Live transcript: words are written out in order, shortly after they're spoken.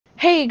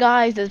Hey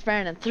guys, it's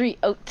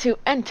Brandon302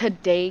 and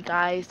today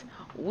guys,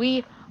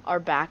 we are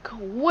back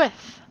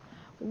with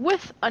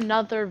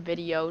another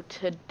video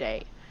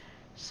today.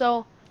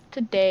 So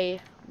today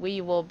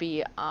we will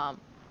be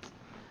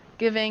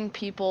giving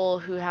people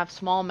who have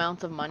small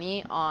amounts of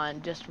money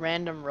on just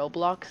random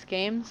Roblox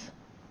games.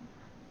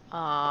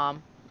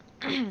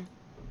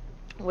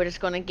 We're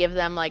just gonna give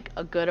them like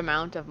a good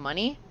amount of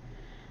money,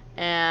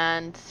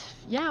 and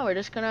yeah, we're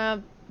just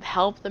gonna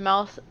help them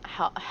out,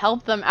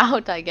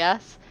 I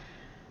guess.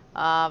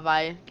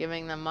 By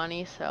giving them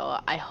money. So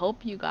I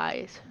hope you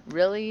guys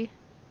really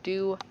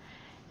do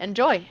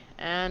enjoy.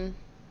 And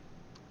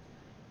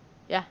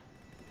yeah.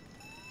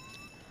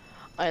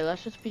 Alright,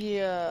 let's just be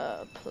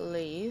a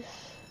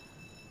place.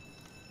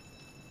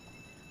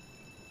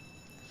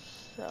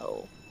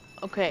 So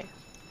okay.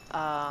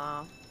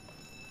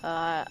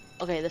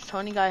 Okay, this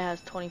Tony guy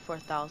has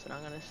 24,000.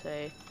 I'm gonna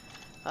say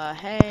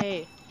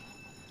hey.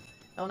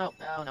 Oh no,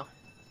 oh no.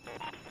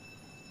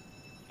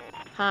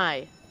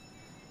 Hi.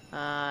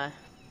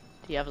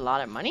 Do you have a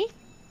lot of money?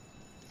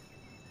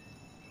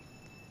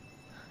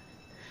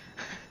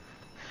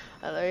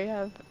 I already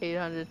have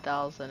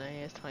 800,000 and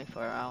he has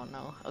 24. I don't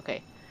know.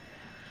 Okay.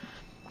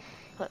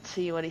 Let's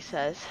see what he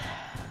says.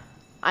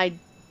 I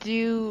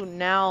do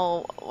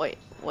now. Wait.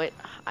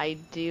 I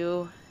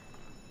do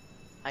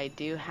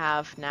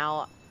have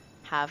now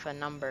have a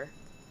number.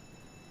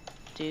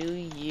 Do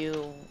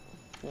you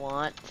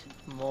want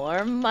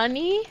more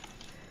money?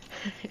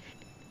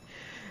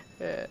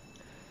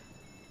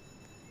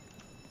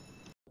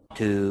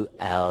 2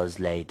 hours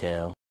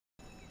later.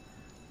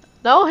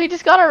 No, he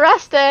just got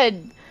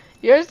arrested.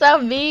 You're so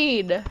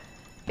mean.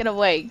 Get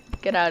away.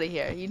 Get out of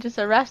here. You just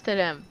arrested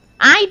him.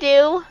 I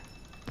do.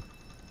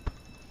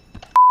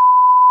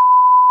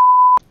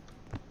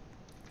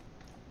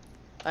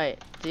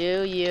 Alright,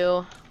 do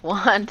you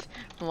want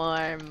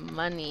more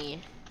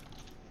money?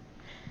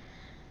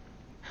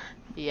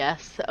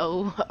 Yes.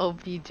 Oh,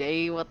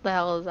 OBJ. What the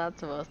hell is that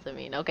supposed to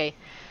mean? Okay.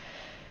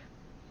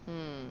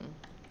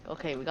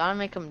 Okay, we gotta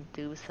make him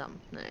do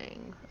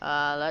something.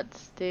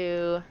 Let's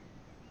do...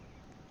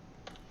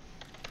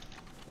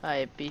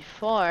 Alright,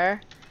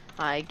 before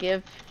I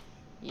give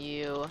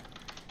you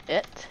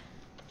it,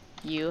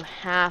 you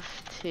have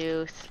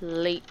to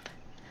sleep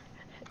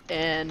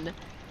in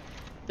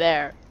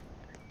there.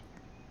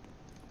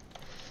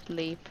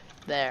 Sleep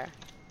there.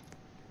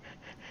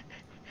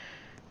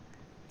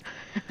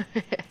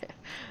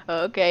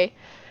 Okay.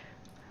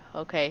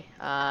 Okay,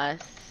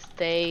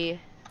 stay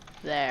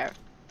there.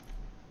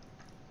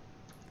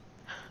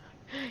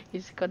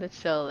 He's gonna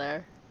chill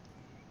there.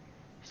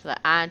 He's like,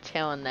 I'm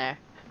chilling there.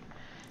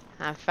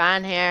 I'm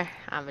fine here.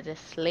 I'ma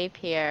just sleep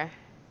here.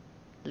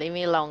 Leave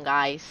me alone,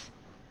 guys.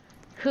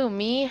 Who,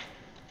 me?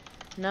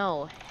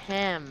 No,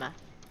 him.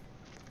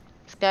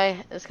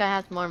 This guy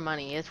has more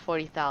money. He has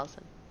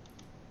 40,000.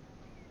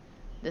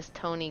 This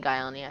Tony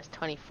guy only has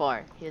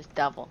 24. He has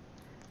double.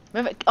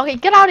 Okay,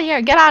 get out of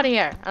here. Get out of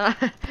here.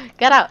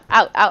 Get out.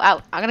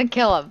 Out. I'm gonna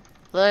kill him.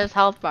 Look at his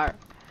health bar.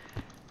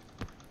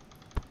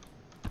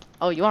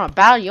 Oh, you wanna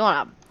battle? You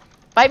wanna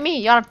fight me?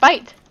 You wanna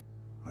fight?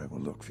 I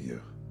will look for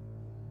you.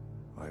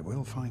 I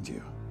will find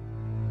you.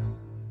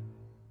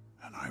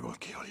 And I will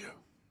kill you.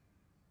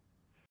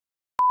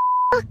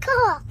 Fuck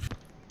off.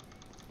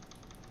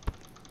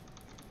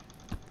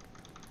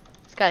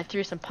 This guy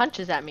threw some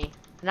punches at me.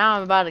 Now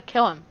I'm about to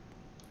kill him.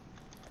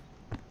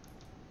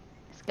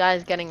 This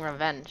guy's getting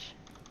revenge.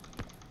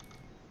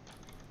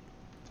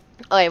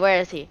 Oh wait, where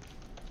is he?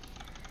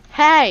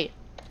 Hey!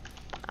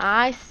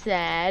 I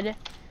said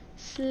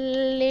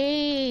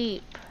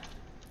sleep.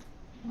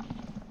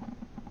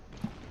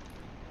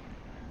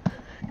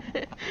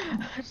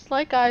 It's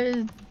like I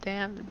was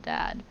damn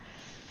dad.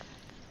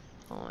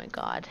 Oh my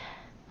god.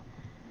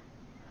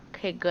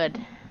 Okay, good.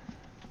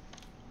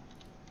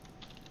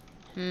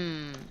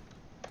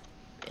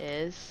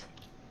 Is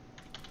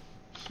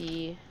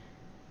he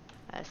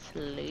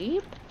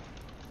asleep?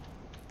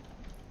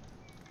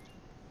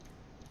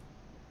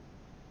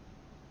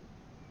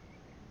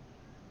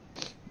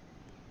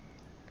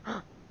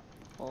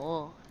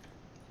 Oh,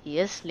 he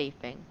is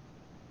sleeping.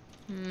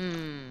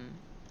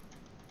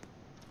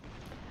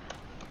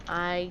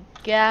 I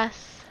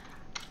guess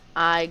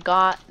I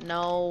got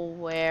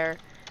nowhere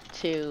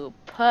to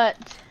put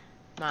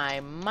my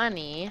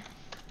money,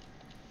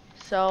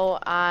 so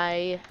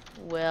I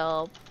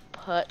will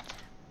put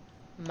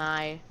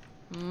my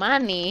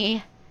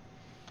money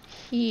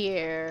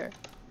here.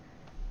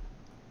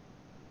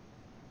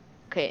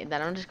 Okay,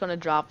 then I'm just gonna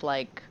drop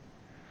like,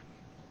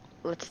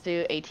 let's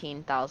do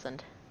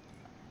 18,000.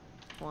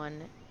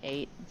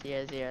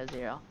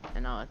 18000. I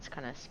know it's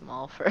kind of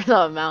small for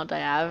the amount I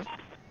have.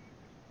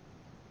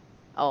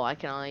 Oh, I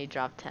can only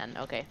drop 10.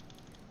 Okay.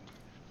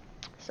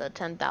 So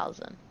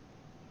 10,000.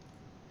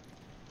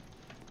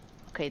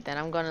 Okay, then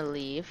I'm gonna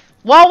leave.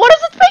 Whoa, what is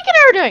this bacon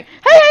arrow doing?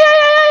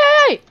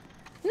 Hey!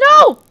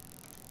 No!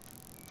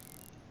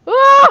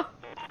 Ah!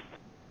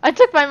 I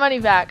took my money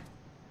back.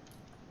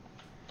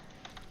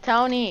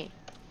 Tony.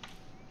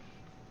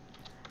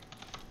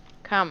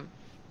 Come.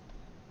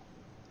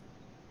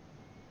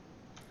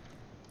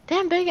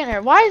 damn big in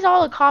here. Why is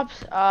all the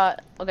cops,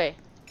 okay.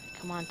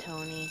 Come on,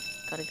 Tony.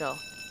 Gotta go.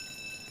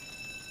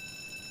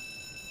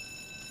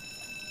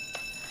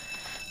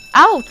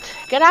 Out!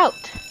 Get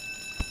out!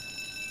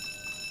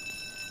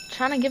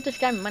 Trying to give this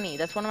guy money.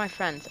 That's one of my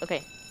friends.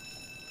 Okay.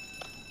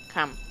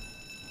 Come.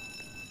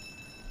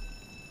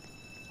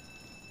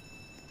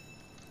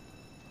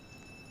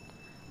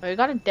 Oh, we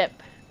gotta dip.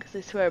 Because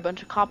I swear a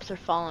bunch of cops are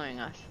following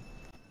us.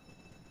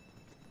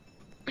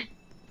 Wait,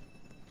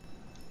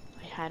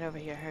 hide over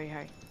here. Hurry,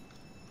 hurry.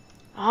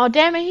 Oh,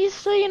 damn it. He's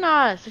seeing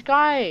us. This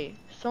guy.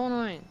 So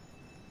annoying.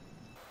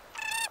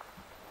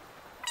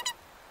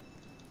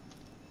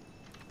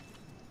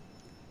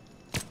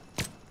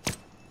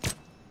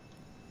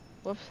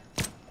 Whoops.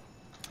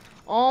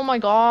 Oh my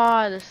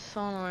god. This is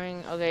so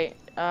annoying. Okay.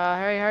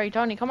 Hurry, hurry.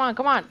 Tony, come on,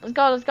 come on. Let's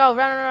go, let's go.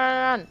 Run, run,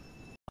 run, run.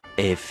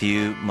 A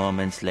few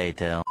moments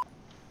later.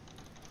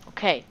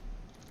 Okay.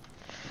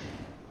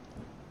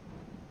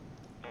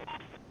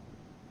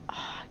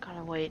 Oh, I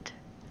gotta wait.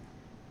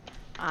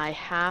 I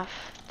have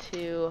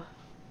to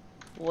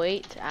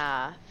wait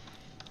a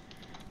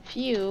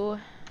few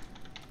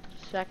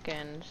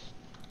seconds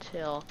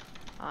till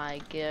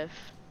I give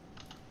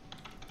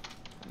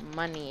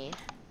money.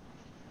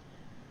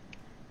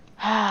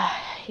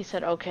 He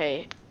said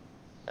okay.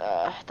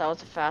 That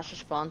was a fast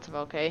response of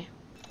okay.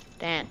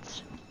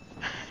 Dance.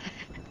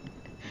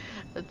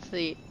 Let's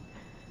see.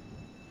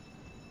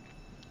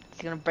 Is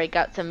he gonna break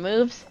out some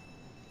moves?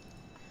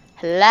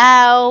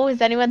 Hello?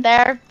 Is anyone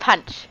there?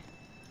 Punch.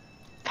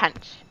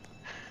 Punch.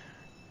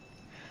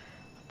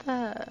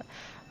 What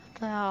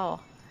the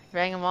hell?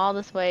 Bring him all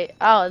this way.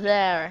 Oh,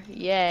 there.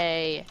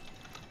 Yay.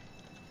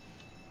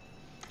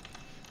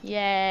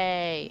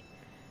 Yay.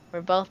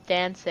 We're both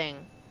dancing.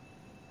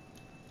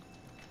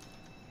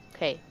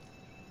 Okay.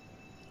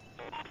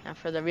 Now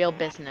for the real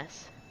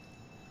business.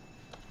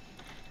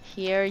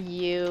 Here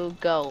you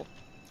go.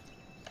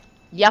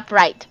 Yup,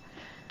 right.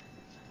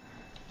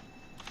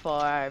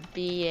 For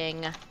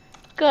being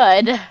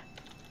good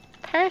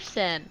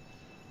person.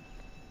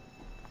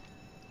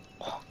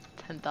 Oh,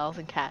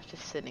 10,000 cash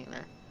just sitting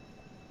there.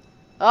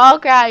 Oh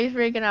crap, he's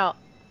freaking out.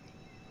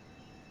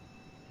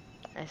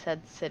 I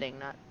said sitting,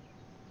 not.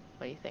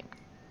 What do you think?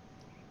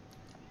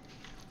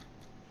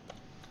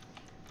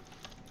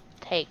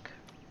 Take.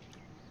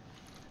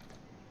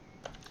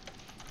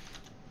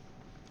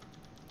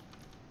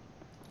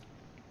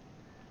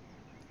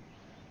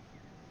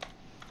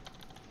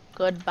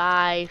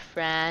 Goodbye,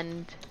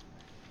 friend.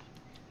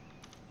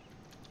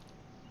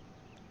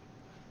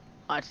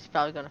 Oh, she's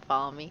probably gonna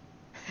follow me.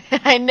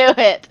 I knew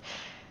it.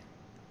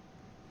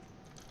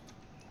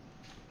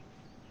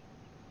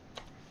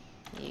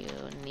 You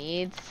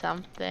need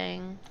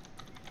something.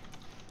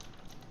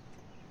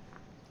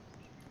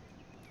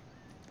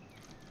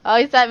 Oh,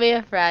 he sent me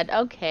a friend.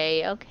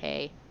 Okay,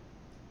 okay.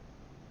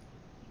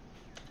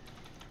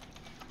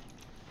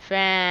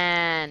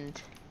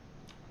 Friend.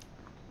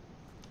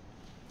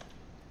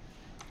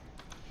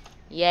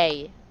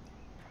 Yay.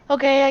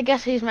 Okay, I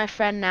guess he's my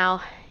friend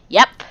now.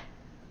 Yep.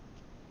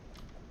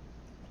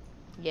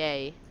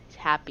 Yay. He's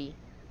happy.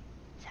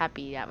 He's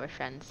happy that we're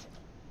friends.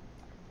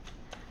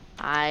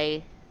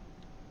 I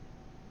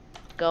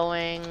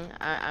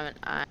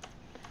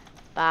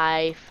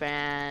bye,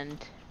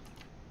 friend.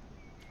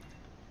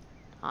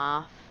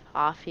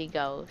 Off he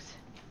goes.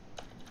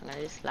 I'm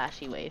gonna do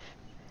slashy wave.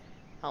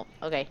 Oh,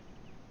 okay.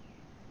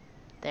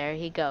 There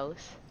he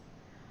goes.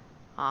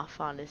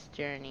 Off on his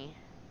journey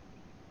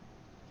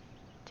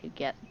to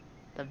get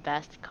the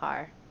best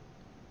car.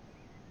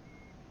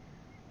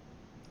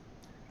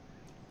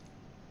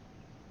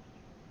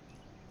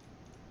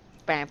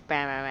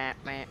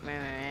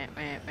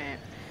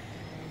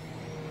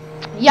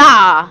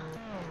 Yeah!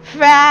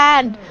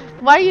 Friend!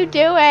 What are you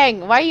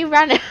doing? Why are you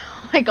running?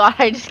 Oh my god,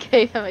 I just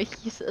gave him a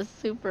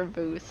super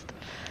boost.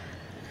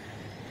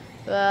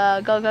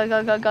 Go, go, go,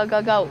 go, go,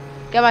 go, go.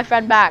 Get my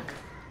friend back.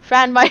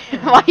 Friend, why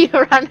are you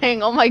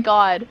running? Oh my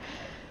god.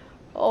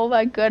 Oh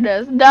my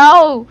goodness.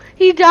 No!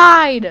 He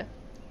died!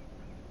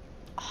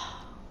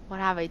 Oh, what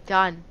have I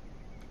done?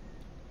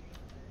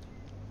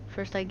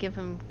 First I give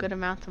him good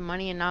amounts of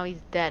money and now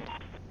he's dead.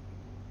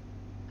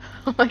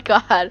 Oh my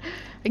god.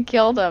 I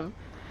killed him.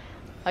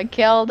 I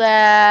killed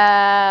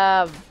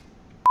him!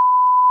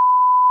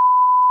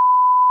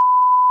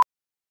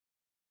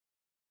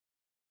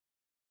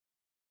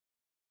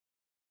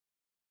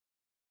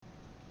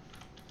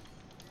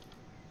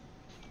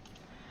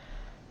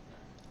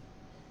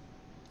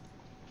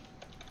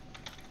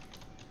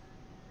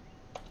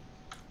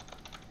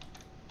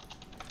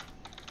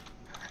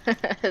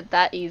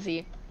 That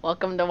easy.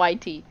 Welcome to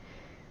YT.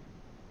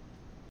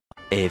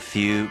 A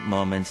few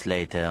moments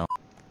later.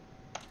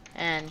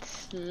 And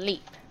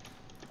sleep.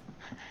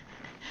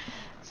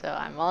 So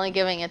I'm only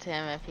giving it to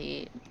him if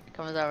he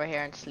comes over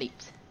here and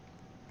sleeps.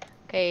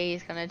 Okay,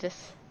 he's gonna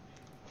just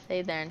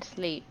stay there and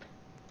sleep.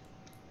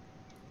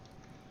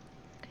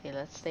 Okay,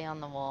 let's stay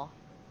on the wall.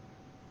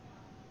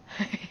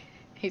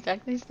 He's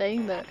actually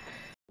staying there.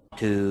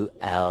 2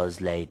 hours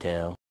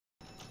later.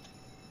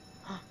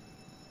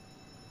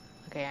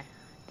 Okay,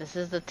 This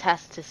is the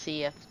test to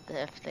see if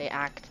they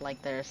act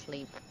like they're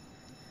asleep.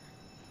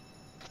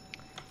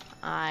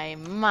 I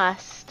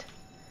must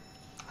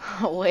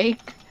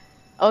wake.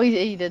 Oh,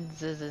 he did.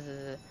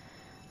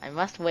 I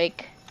must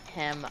wake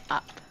him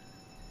up.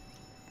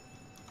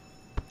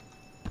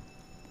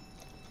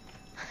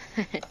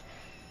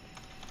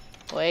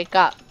 Wake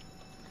up.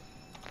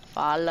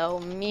 Follow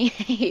me.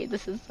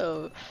 This is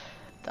so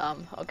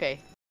dumb.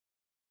 Okay.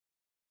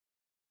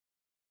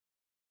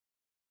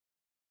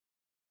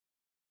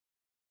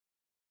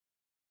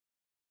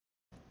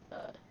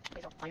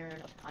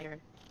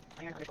 Iron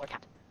underscore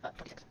cat.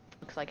 26.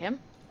 Looks like him.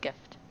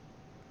 Gift.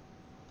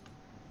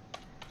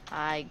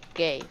 I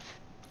gave.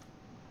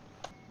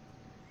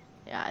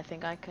 Yeah, I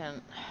think I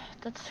can.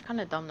 That's kind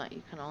of dumb that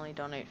you can only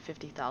donate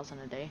 50,000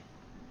 a day.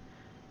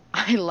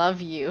 I love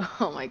you.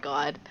 Oh my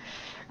god.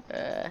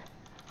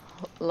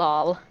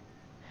 Lol.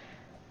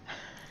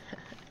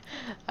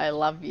 I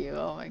love you.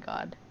 Oh my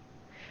god.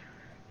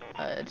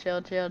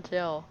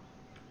 Chill.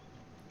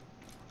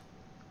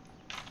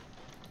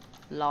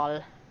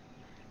 Lol.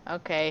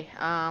 Okay,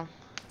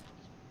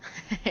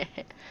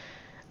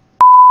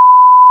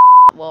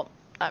 well,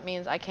 that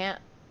means I can't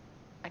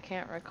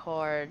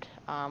record,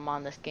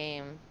 on this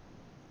game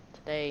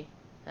today,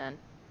 then.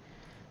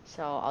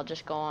 So I'll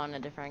just go on a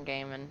different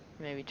game and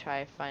maybe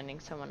try finding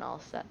someone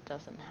else that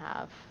doesn't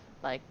have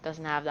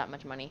that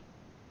much money.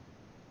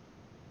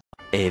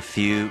 A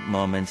few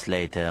moments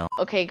later.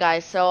 Okay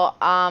guys, so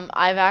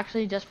I've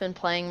actually just been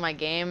playing my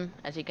game.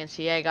 As you can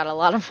see, I got a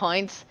lot of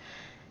points.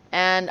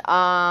 And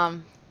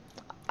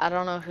I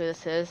don't know who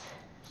this is.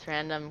 This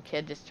random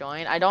kid just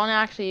joined. I don't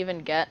actually even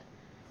get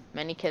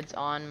many kids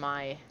on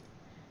my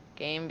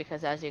game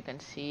because, as you can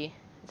see,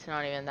 it's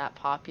not even that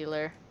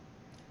popular.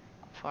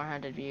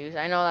 400 views.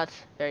 I know that's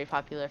very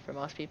popular for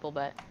most people,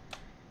 but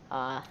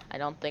I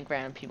don't think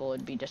random people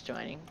would be just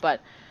joining.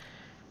 But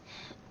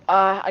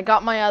I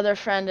got my other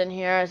friend in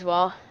here as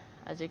well,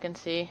 as you can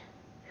see,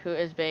 who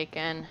is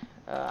Bacon.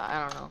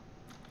 I don't know.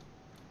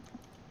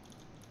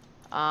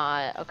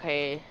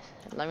 Okay,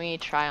 let me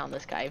try on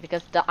this guy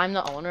because I'm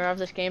the owner of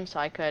this game, so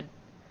I could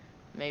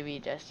maybe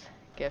just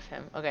give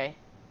him. Okay.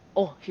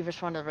 Oh, he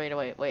responded right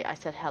away. Wait, I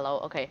said hello.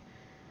 Okay.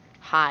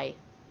 Hi.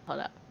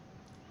 Hold up.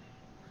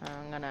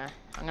 I'm gonna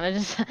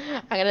just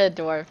I'm gonna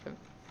dwarf him.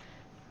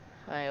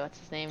 Wait, what's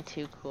his name?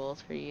 Too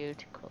cools for you.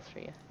 Too cools for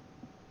you.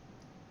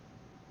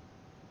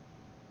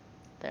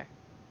 There.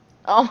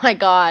 Oh my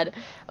god.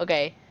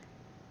 Okay.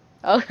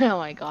 Oh, oh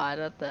my god.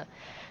 What the?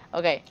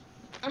 Okay.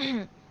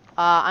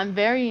 I'm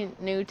very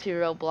new to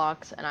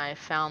Roblox, and I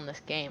found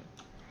this game.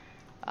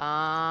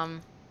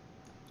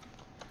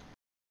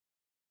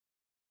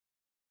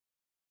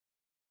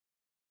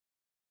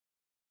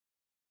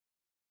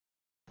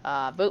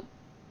 Boop.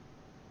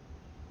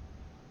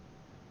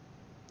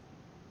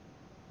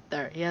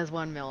 There. He has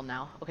 1 mil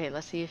now. Okay,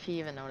 let's see if he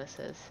even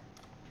notices.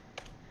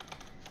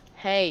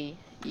 Hey,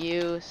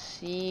 you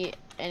see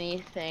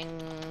anything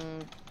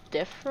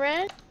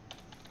different?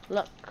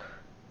 Look.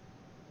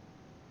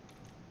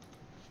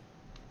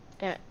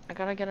 Damn it, I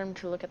gotta get him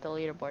to look at the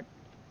leaderboard.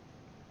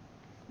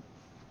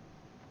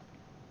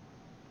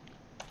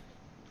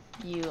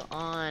 You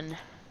on.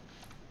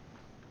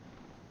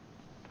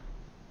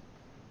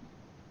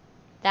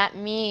 That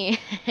me.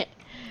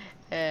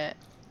 Where?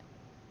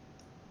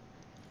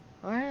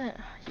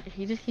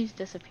 He just keeps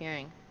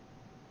disappearing.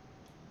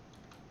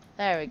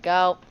 There we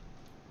go.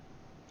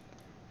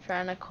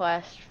 Friend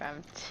request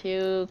from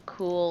 2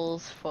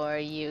 cools for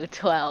you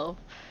 12.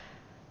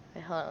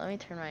 Wait, hold on, let me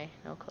turn my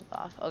no clip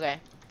off. Okay.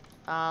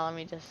 Let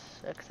me just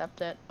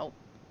accept it. Oh.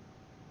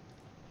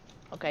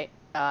 Okay.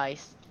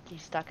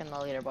 He's stuck in the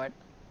leaderboard.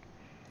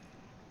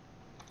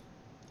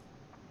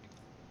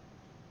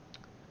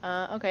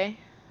 Okay.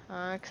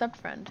 Accept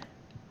friend.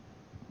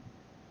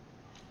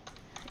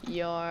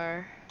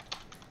 You're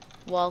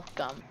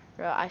welcome.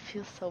 Bro, I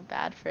feel so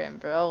bad for him,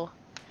 bro.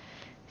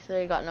 He's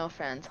literally got no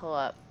friends. Hold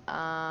up.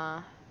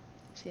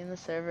 Is he in the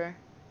server?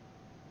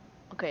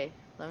 Okay,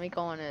 let me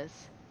go on his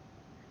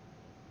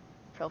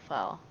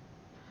profile.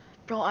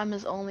 Bro, I'm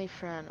his only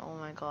friend. Oh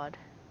my god.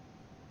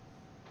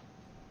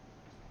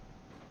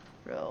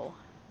 Bro,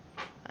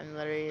 I'm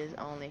literally his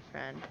only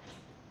friend.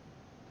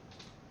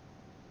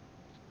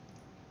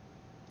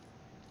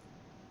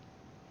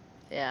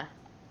 Yeah.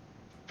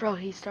 Bro,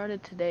 he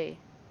started today.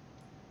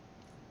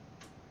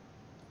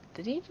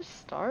 Did he just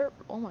start?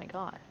 Oh my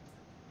god.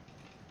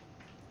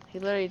 He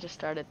literally just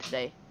started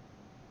today.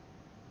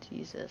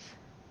 Jesus.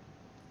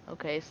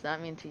 Okay, so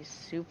that means he's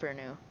super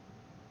new.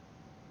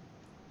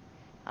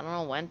 I don't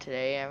know when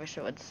today. I wish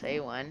it would say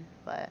when,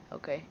 but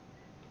okay.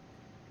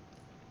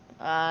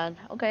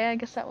 Okay, I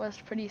guess that was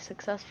pretty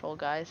successful,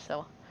 guys.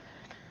 So,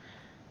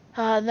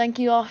 thank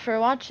you all for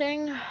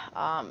watching.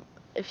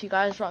 If you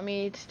guys want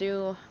me to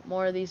do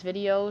more of these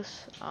videos,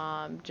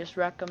 just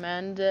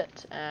recommend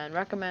it and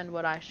recommend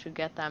what I should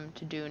get them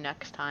to do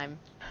next time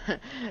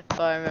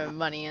for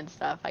money and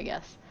stuff, I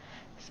guess.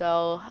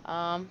 So,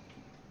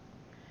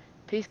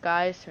 peace,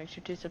 guys. Make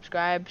sure to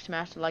subscribe,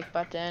 smash the like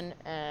button,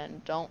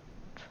 and don't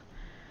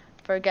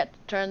forget to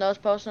turn those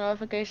post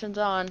notifications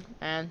on.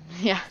 And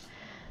yeah,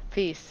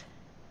 peace.